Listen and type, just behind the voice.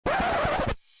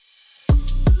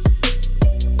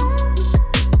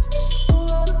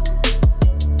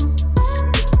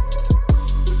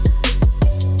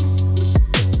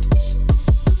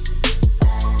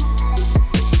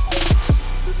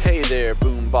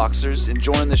Boomboxers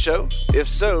enjoying the show? If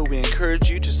so, we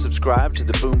encourage you to subscribe to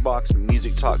the Boombox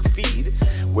Music Talk feed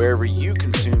wherever you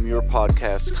consume your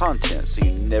podcast content so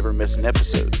you never miss an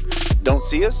episode. Don't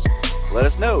see us? Let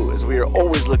us know, as we are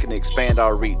always looking to expand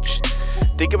our reach.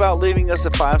 Think about leaving us a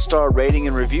 5-star rating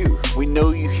and review. We know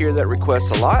you hear that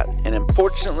request a lot, and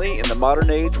unfortunately, in the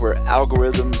modern age where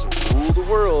algorithms rule the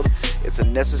world, it's a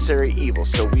necessary evil,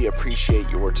 so we appreciate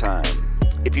your time.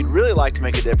 If you'd really like to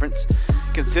make a difference,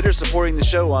 consider supporting the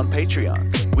show on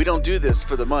Patreon. We don't do this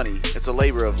for the money. It's a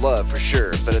labor of love for sure,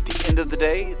 but at the end of the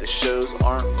day, the shows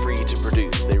aren't free to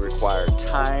produce. They require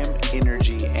time,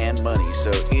 energy, and money, so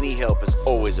any help is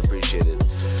always appreciated.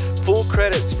 Full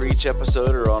credits for each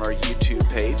episode are on our YouTube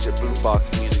page at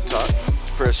Boombox Music Talk.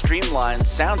 For a streamlined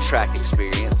soundtrack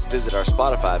experience, visit our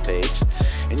Spotify page.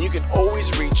 And you can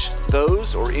always reach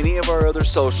those or any of our other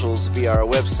socials via our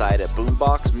website at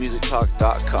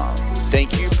boomboxmusictalk.com.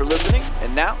 Thank you for listening,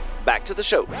 and now back to the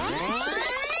show.